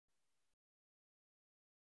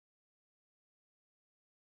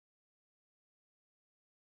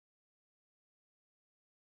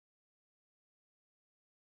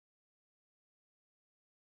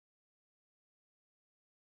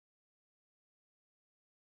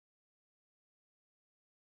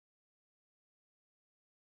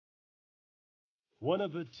One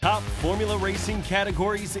of the top Formula racing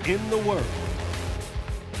categories in the world.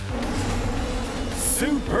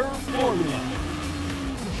 Super Formula.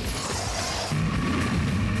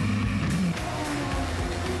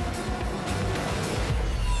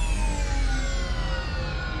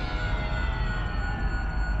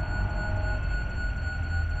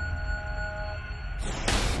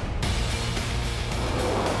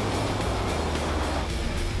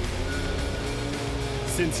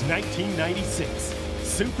 Since 1996,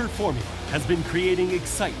 Super Formula has been creating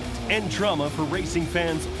excitement and drama for racing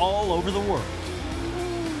fans all over the world.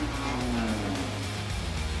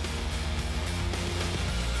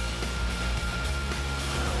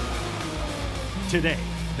 Today,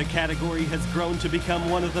 the category has grown to become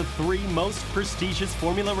one of the 3 most prestigious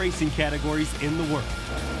Formula racing categories in the world.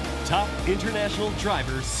 Top international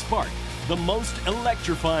drivers spark the most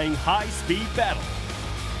electrifying high-speed battle.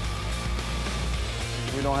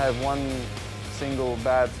 We don't have one single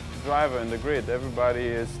bad driver in the grid. Everybody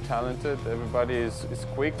is talented, everybody is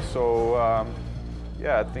quick, so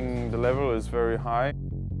yeah, I think the level is very high.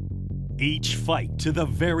 Each fight to the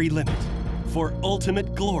very limit for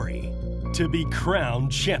ultimate glory to be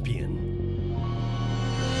crowned champion.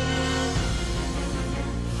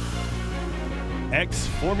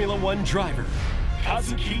 Ex-Formula One driver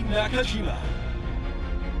Kazuki Nakajima.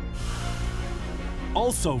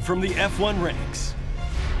 Also from the F1 ranks,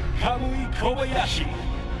 Kamui Kobayashi.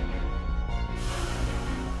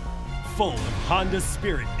 Full of Honda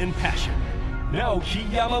spirit and passion, Naoki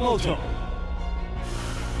Yamamoto.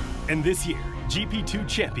 And this year, GP2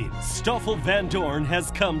 champion Stoffel Van Dorn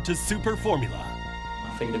has come to Super Formula.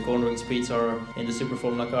 I think the cornering speeds are in the Super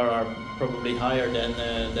Formula car are probably higher than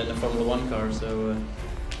the Formula One car. So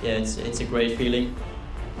yeah, it's a great feeling.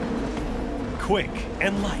 Quick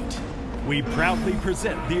and light, we proudly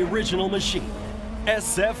present the original machine,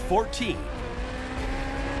 SF14.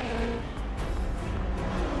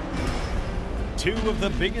 2 of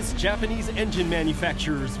the biggest Japanese engine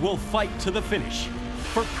manufacturers will fight to the finish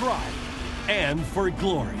for pride and for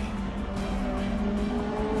glory.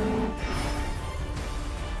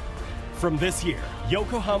 From this year,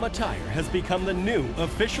 Yokohama Tire has become the new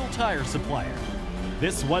official tire supplier.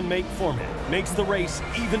 This one-make format makes the race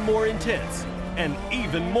even more intense and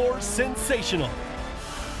even more sensational.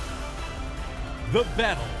 The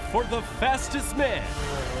battle for the fastest man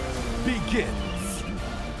begins.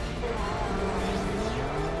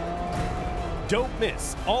 Don't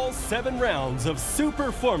miss all 7 rounds of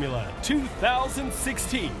Super Formula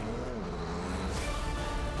 2016.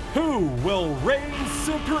 Who will reign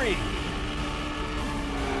supreme?